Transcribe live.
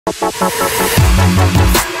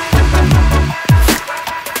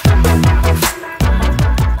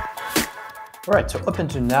Alright, so up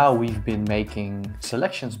until now we've been making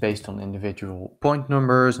selections based on individual point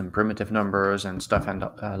numbers and primitive numbers and stuff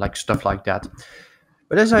stuff like that.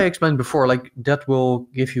 But as I explained before, that will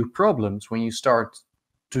give you problems when you start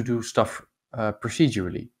to do stuff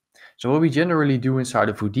procedurally. So what we generally do inside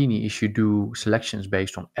of Houdini is you do selections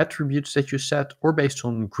based on attributes that you set or based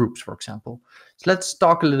on groups, for example. So let's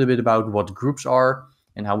talk a little bit about what groups are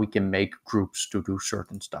and how we can make groups to do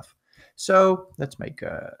certain stuff. So let's make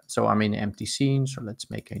so I'm in an empty scene, so let's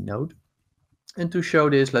make a node. And to show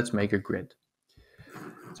this, let's make a grid.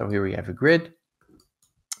 So here we have a grid.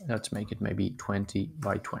 Let's make it maybe 20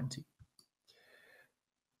 by 20.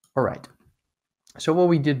 All right. So what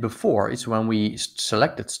we did before is when we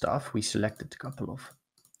selected stuff, we selected a couple of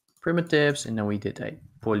primitives and then we did a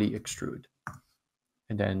poly extrude.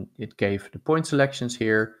 And then it gave the point selections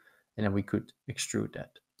here and then we could extrude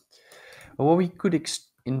that. But what we could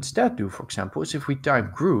instead do, for example, is if we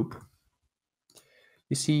type group,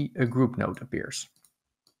 you see a group node appears.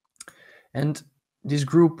 And this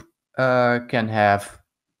group can have,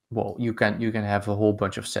 well, you can have a whole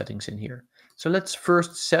bunch of settings in here. So let's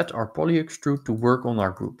first set our poly extrude to work on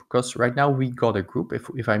our group, because right now we got a group.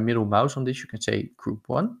 If I middle mouse on this, you can say group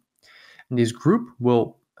 1. And this group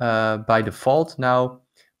will, by default now,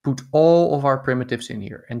 put all of our primitives in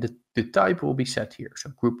here. And the type will be set here,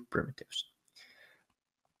 so group primitives.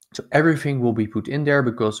 So everything will be put in there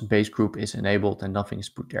because base group is enabled and nothing is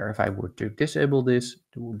put there. If I were to disable this,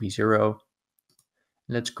 it will be 0.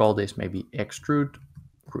 Let's call this maybe extrude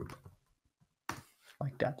group,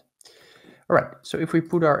 like that. All right, so if we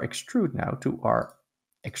put our extrude now to our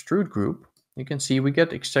extrude group, you can see we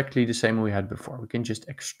get exactly the same we had before. We can just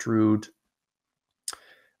extrude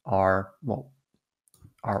our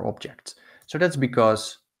object. So that's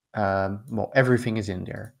because, everything is in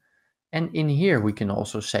there. And in here, we can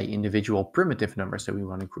also say individual primitive numbers that we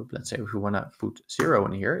want to group. Let's say if we want to put 0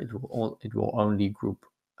 in here, it will only group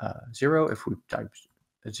 0. If we type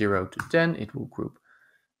 0 to 10, it will group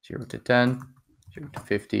 0 to 10, 0 to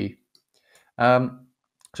 50.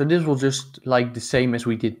 So this will just like the same as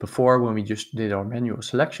we did before when we just did our manual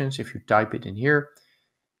selections. If you type it in here,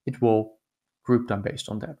 it will group them based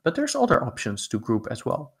on that. But there's other options to group as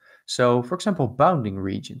well. So for example, bounding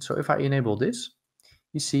region. So if I enable this,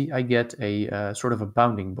 you see I get a sort of a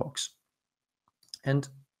bounding box. And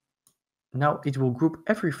now it will group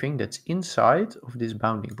everything that's inside of this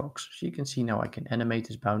bounding box. So you can see now I can animate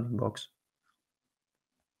this bounding box.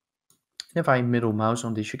 And if I middle mouse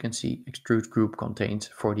on this, you can see extrude group contains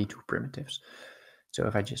 42 primitives. So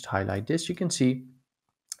if I just highlight this, you can see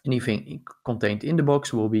anything contained in the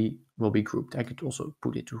box will be grouped. I could also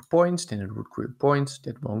put it to points, then it would group points.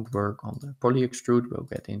 That won't work on the poly extrude. We'll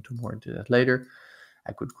get more into that later.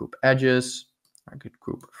 I could group edges, I could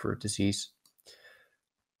group vertices.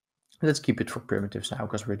 Let's keep it for primitives now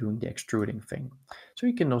because we're doing the extruding thing. So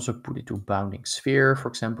you can also put it to bounding sphere, for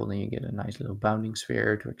example, then you get a nice little bounding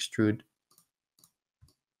sphere to extrude.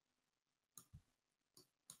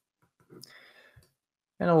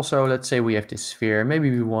 And also, let's say we have this sphere, maybe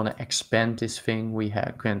we want to expand this thing. We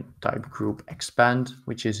can type group expand,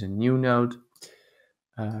 which is a new node.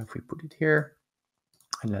 If we put it here,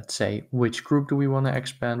 and let's say, which group do we want to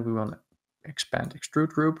expand? We want to expand extrude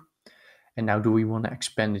group. And now do we want to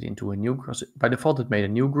expand it into a new, because by default it made a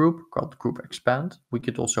new group called group expand. We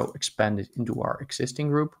could also expand it into our existing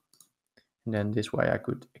group. And then this way I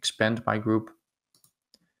could expand my group.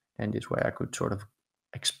 And this way I could sort of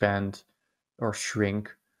expand or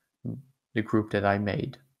shrink the group that I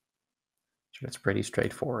made. So that's pretty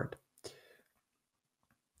straightforward.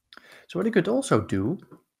 So what I could also do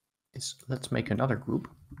is let's make another group.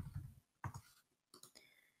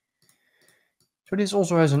 So this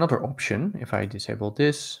also has another option. If I disable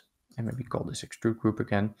this and maybe call this extrude group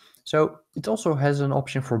again. So it also has an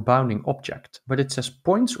option for bounding object, but it says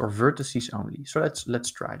points or vertices only. So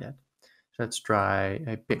let's try that. So let's try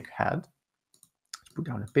a pig head. Let's put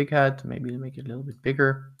down a pig head, maybe make it a little bit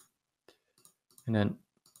bigger. And then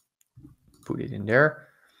put it in there.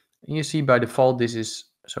 And you see by default this is,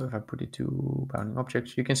 so if I put it to bounding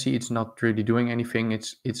objects, you can see it's not really doing anything.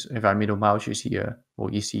 It's if I middle mouse, you see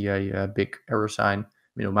a big arrow sign.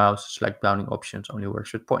 Middle mouse, select bounding options, only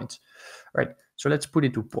works with points. All right, so let's put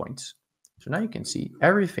it to points. So now you can see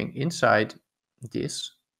everything inside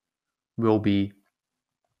this will be,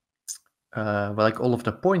 like all of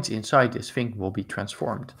the points inside this thing will be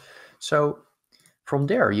transformed. So from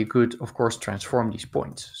there, you could, of course, transform these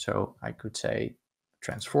points. So I could say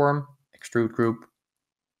transform, extrude group,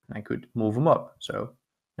 and I could move them up. So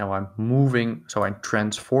Now I'm moving, so I'm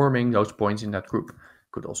transforming those points in that group.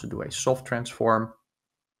 Could also do a soft transform,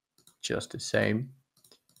 just the same.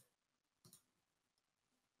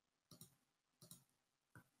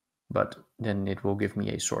 But then it will give me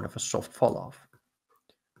a sort of a soft fall off.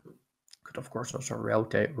 Could of course also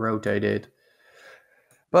rotate it.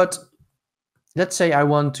 But let's say I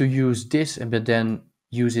want to use this but then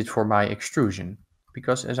use it for my extrusion.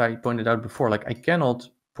 Because as I pointed out before, like I cannot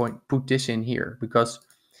put this in here because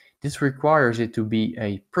this requires it to be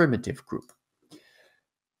a primitive group.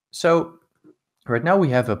 So right now we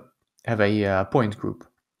have a point group.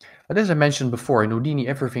 But as I mentioned before, in Houdini,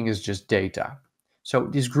 everything is just data. So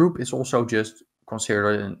this group is also just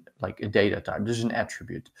considered like a data type. This is an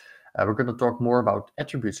attribute. We're going to talk more about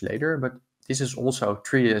attributes later, but this is also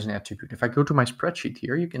treated as an attribute. If I go to my spreadsheet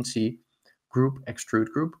here, you can see group,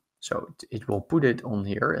 extrude group. So it will put it on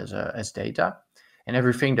here as data. And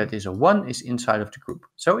everything that is a 1 is inside of the group.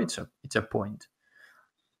 So it's a point.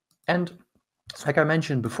 And like I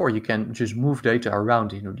mentioned before, you can just move data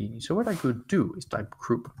around in Houdini. So what I could do is type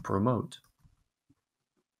group promote.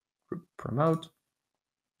 Group promote.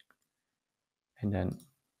 And then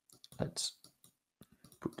let's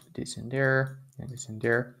put this in there and this in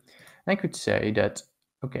there. And I could say that,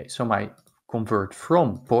 okay, so my convert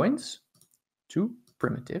from points to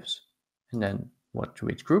primitives. And then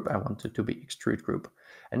which group? I want it to be extrude group.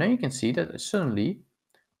 And then you can see that suddenly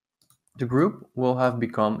the group will have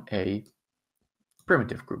become a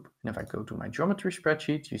primitive group. And if I go to my geometry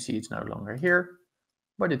spreadsheet, you see it's no longer here,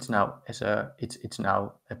 but it's now it's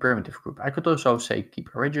now a primitive group. I could also say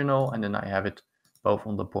keep original, and then I have it both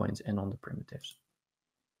on the points and on the primitives.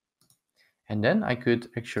 And then I could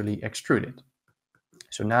actually extrude it.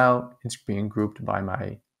 So now it's being grouped by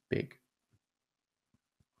my big.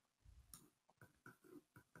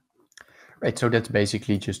 Right, so that's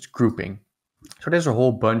basically just grouping. So there's a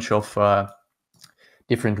whole bunch of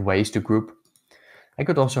different ways to group. I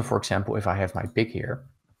could also, for example, if I have my big here,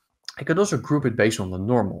 I could also group it based on the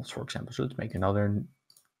normals, for example. So let's make another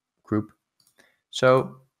group.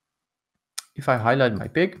 So if I highlight my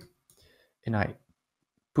pig and I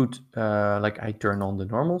put, like I turn on the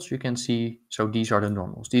normals, you can see, so these are the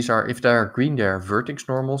normals. These are, if they're green, they're vertex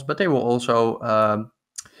normals, but they will also,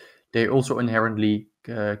 they also inherently,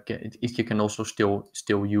 you can also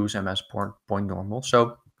still use them as point normals.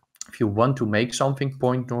 So if you want to make something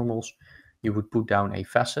point normals, you would put down a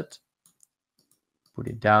facet, put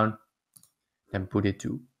it down, then put it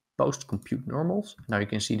to post compute normals. Now you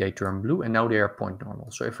can see they turn blue and now they are point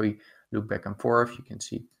normals. So if we look back and forth, you can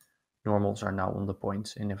see normals are now on the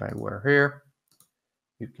points. And if I were here,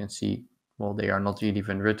 you can see, well, they are not really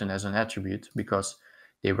even written as an attribute because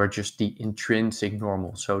they were just the intrinsic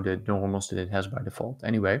normals. So the normals that it has by default.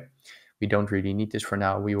 Anyway, we don't really need this for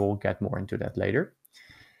now. We will get more into that later.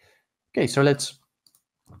 Okay, so let's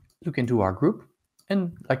look into our group.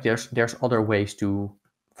 And like there's other ways to,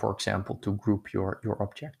 for example, to group your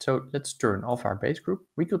object. So let's turn off our base group.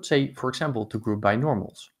 We could say, for example, to group by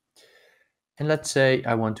normals. And let's say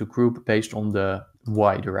I want to group based on the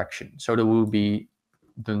Y direction. So there will be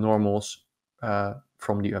the normals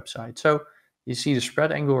from the upside. So you see the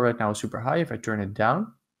spread angle right now is super high. If I turn it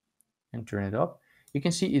down and turn it up, you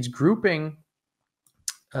can see it's grouping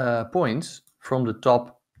points from the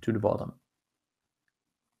top to the bottom.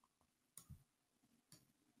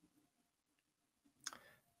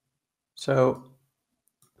 So,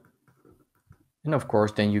 and of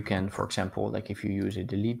course, then you can, for example, like if you use a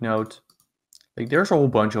delete node, like there's a whole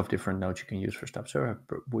bunch of different nodes you can use for stuff. So I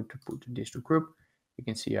would put this to group. You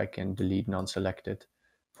can see I can delete non-selected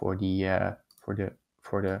for the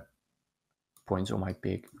points on my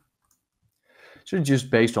pig. So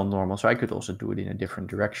just based on normal. So I could also do it in a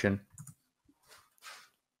different direction.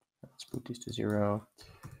 Let's put this to 0.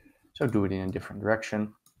 So do it in a different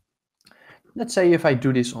direction. Let's say if I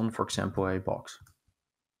do this on, for example, a box.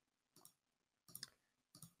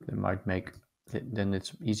 That might make, then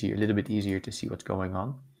it's easier, a little bit easier to see what's going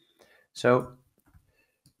on. So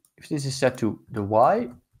if this is set to the Y,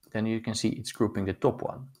 then you can see it's grouping the top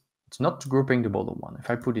one. It's not grouping the bottom one. If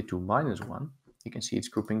I put it to -1, you can see it's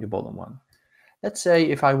grouping the bottom one. Let's say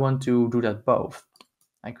if I want to do that both,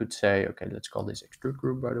 I could say, okay, let's call this extrude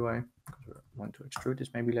group, by the way, because we want to extrude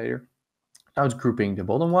this maybe later. Now it's grouping the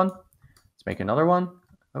bottom one. Let's make another one.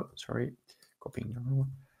 Oh, sorry, copying the other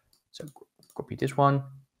one. So copy this one,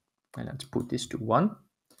 and let's put this to 1.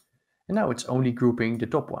 And now it's only grouping the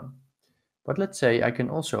top one. But let's say I can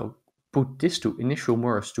also put this to initial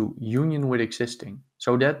merge to union with existing.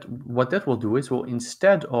 So that what that will do is will,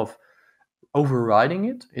 instead of overriding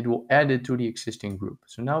it, it will add it to the existing group.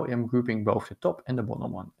 So now I'm grouping both the top and the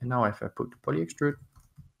bottom one. And now if I put the poly extrude,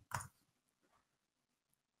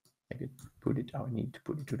 could put it, I need to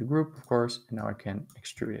put it to the group, of course, and now I can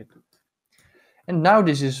extrude it. And now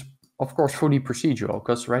this is, of course, fully procedural,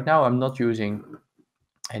 because right now I'm not using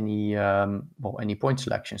any any point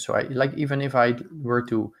selection. So even if I were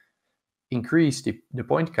to increase the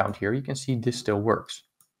point count here, you can see this still works.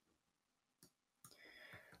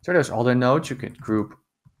 So there's other nodes. You could group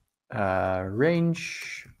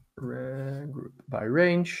range, group by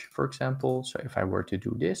range, for example. So if I were to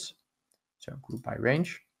do this, so group by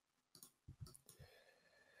range.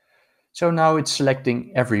 So now it's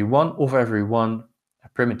selecting every one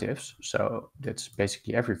primitives. So that's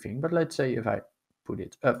basically everything. But let's say if I put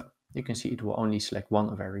it up, you can see it will only select one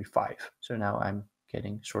of every 5. So now I'm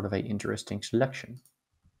getting sort of an interesting selection.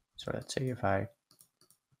 So let's say if I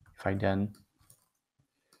then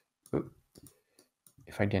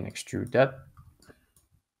extrude that,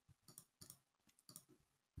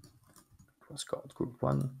 it was called group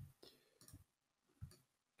 1. You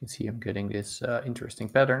can see I'm getting this interesting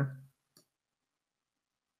pattern.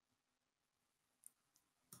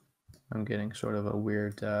 I'm getting sort of a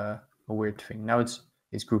weird thing. Now it's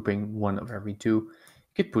grouping 1 of every 2. You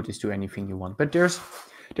could put this to anything you want, but there's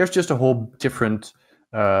just a whole different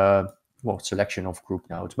selection of group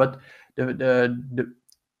nodes. But the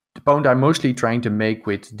point I'm mostly trying to make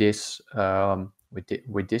with this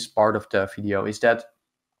with this part of the video is that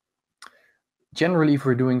generally, if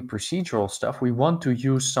we're doing procedural stuff, we want to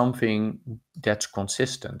use something that's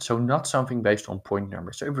consistent. So not something based on point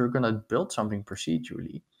numbers. So if we're going to build something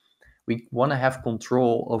procedurally, we want to have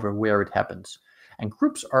control over where it happens. And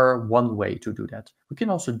groups are one way to do that. We can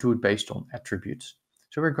also do it based on attributes.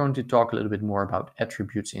 So we're going to talk a little bit more about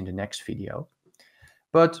attributes in the next video.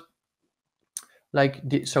 But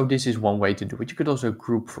so this is one way to do it. You could also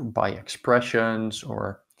group by expressions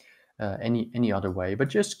or any other way. But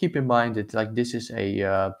just keep in mind that this is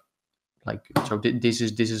a this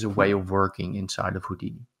is a way of working inside of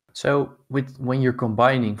Houdini. So when you're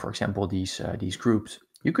combining, for example, these groups,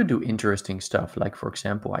 you could do interesting stuff. Like, for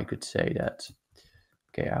example, I could say that,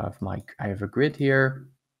 okay, I have a grid here.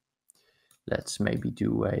 Let's maybe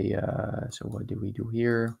do a, so what do we do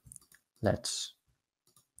here? Let's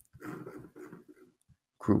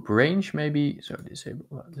group range maybe. So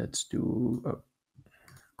disable, let's do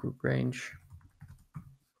group range,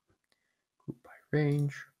 group by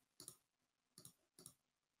range.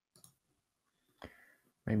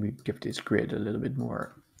 Maybe give this grid a little bit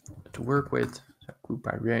more to work with. So group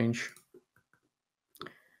by range.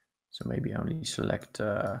 So maybe only select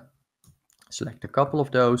a couple of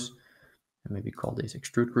those, and maybe call this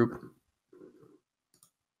extrude group.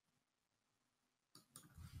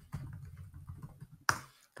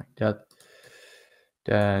 Like that.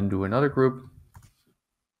 Then do another group.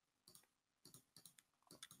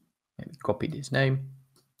 Maybe copy this name.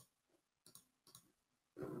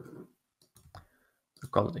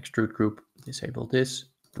 Call it extrude group. Disable this.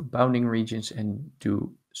 Do bounding regions and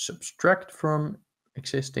do subtract from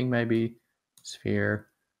existing maybe sphere.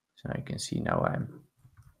 So now you can see now I'm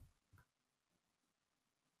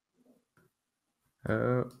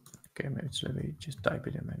okay, let me just type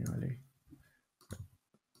it in manually.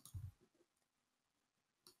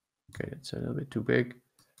 Okay, that's a little bit too big.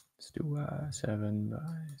 Let's do 7 by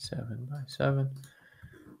 7 by 7.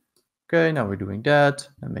 Okay, now we're doing that.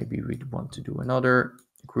 And maybe we want to do another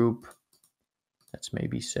group. Let's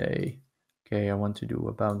maybe say, okay, I want to do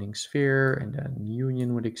a bounding sphere and then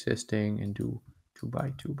union with existing and do 2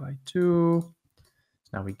 by 2 by 2. So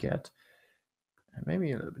now we get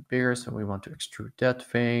maybe a little bit bigger. So we want to extrude that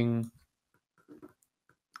thing.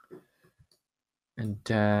 And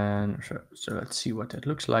then, so let's see what that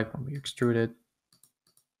looks like when we extrude it.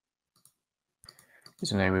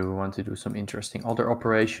 So maybe we want to do some interesting other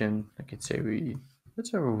operation. Like let's say we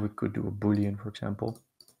could do a Boolean, for example.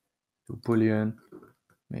 Do Boolean,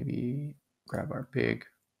 maybe grab our pig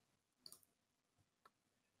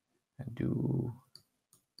and do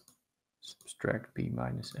subtract b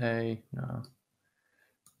minus a. No,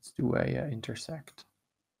 let's do a intersect.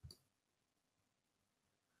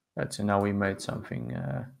 Right, so now we made something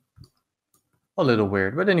a little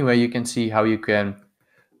weird, but anyway, you can see how you can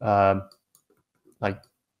like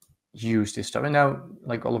use this stuff. And now,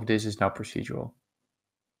 like, all of this is now procedural.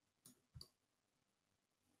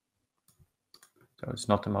 So it's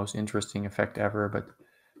not the most interesting effect ever, but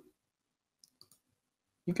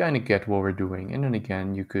you kind of get what we're doing. And then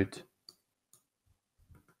again, you could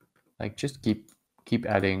like just keep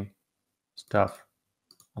adding stuff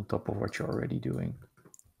on top of what you're already doing.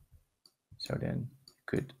 So then you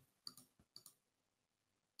could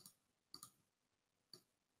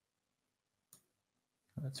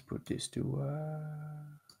let's put this to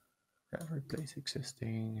replace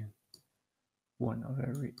existing. 1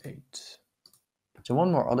 over 8. So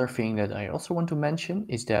one more other thing that I also want to mention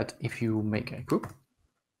is that if you make a group,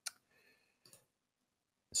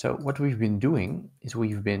 so what we've been doing is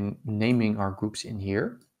we've been naming our groups in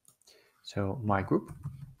here. So my group.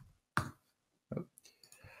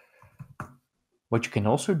 What you can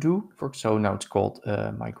also do, so now it's called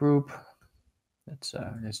my group.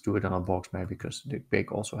 Let's do it on a box maybe because the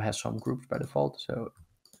big also has some groups by default. So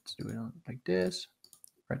let's do it on like this,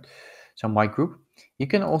 right? So my group. You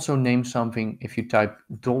can also name something if you type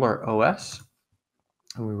 $OS.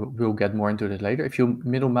 We'll get more into that later. If you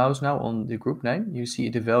middle mouse now on the group name, you see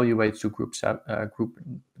it evaluates to group 7.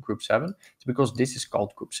 It's because this is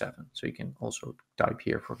called group 7. So you can also type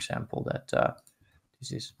here, for example, that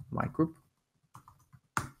this is my group.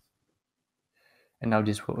 And now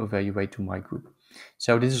this will evaluate to my group.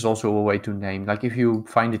 So this is also a way to name, like if you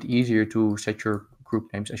find it easier to set your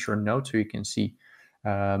group names as your notes, so you can see,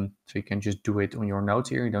 so you can just do it on your notes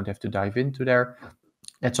here. You don't have to dive into there.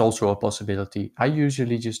 That's also a possibility. I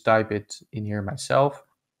usually just type it in here myself,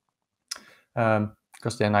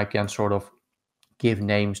 because then I can sort of give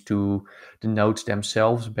names to the nodes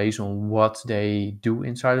themselves based on what they do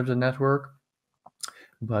inside of the network.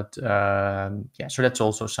 But yeah, so that's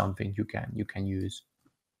also something you can use.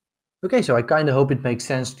 Okay, so I kind of hope it makes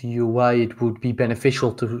sense to you why it would be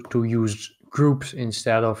beneficial to use groups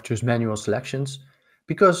instead of just manual selections.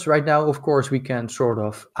 Because right now, of course, we can sort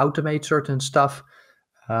of automate certain stuff.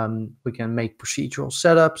 We can make procedural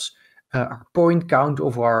setups. Our point count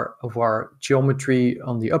of our geometry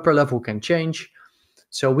on the upper level can change.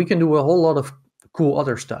 So we can do a whole lot of cool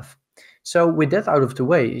other stuff. So with that out of the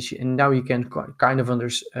way, and now you can kind of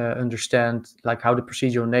understand like how the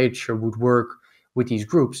procedural nature would work with these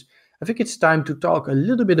groups. I think it's time to talk a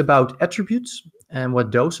little bit about attributes and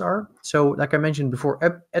what those are. So like I mentioned before,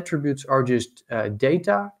 attributes are just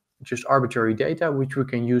data, just arbitrary data, which we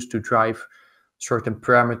can use to drive certain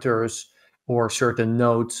parameters or certain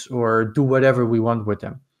nodes or do whatever we want with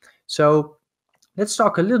them. So let's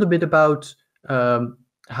talk a little bit about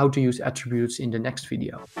how to use attributes in the next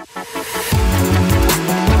video.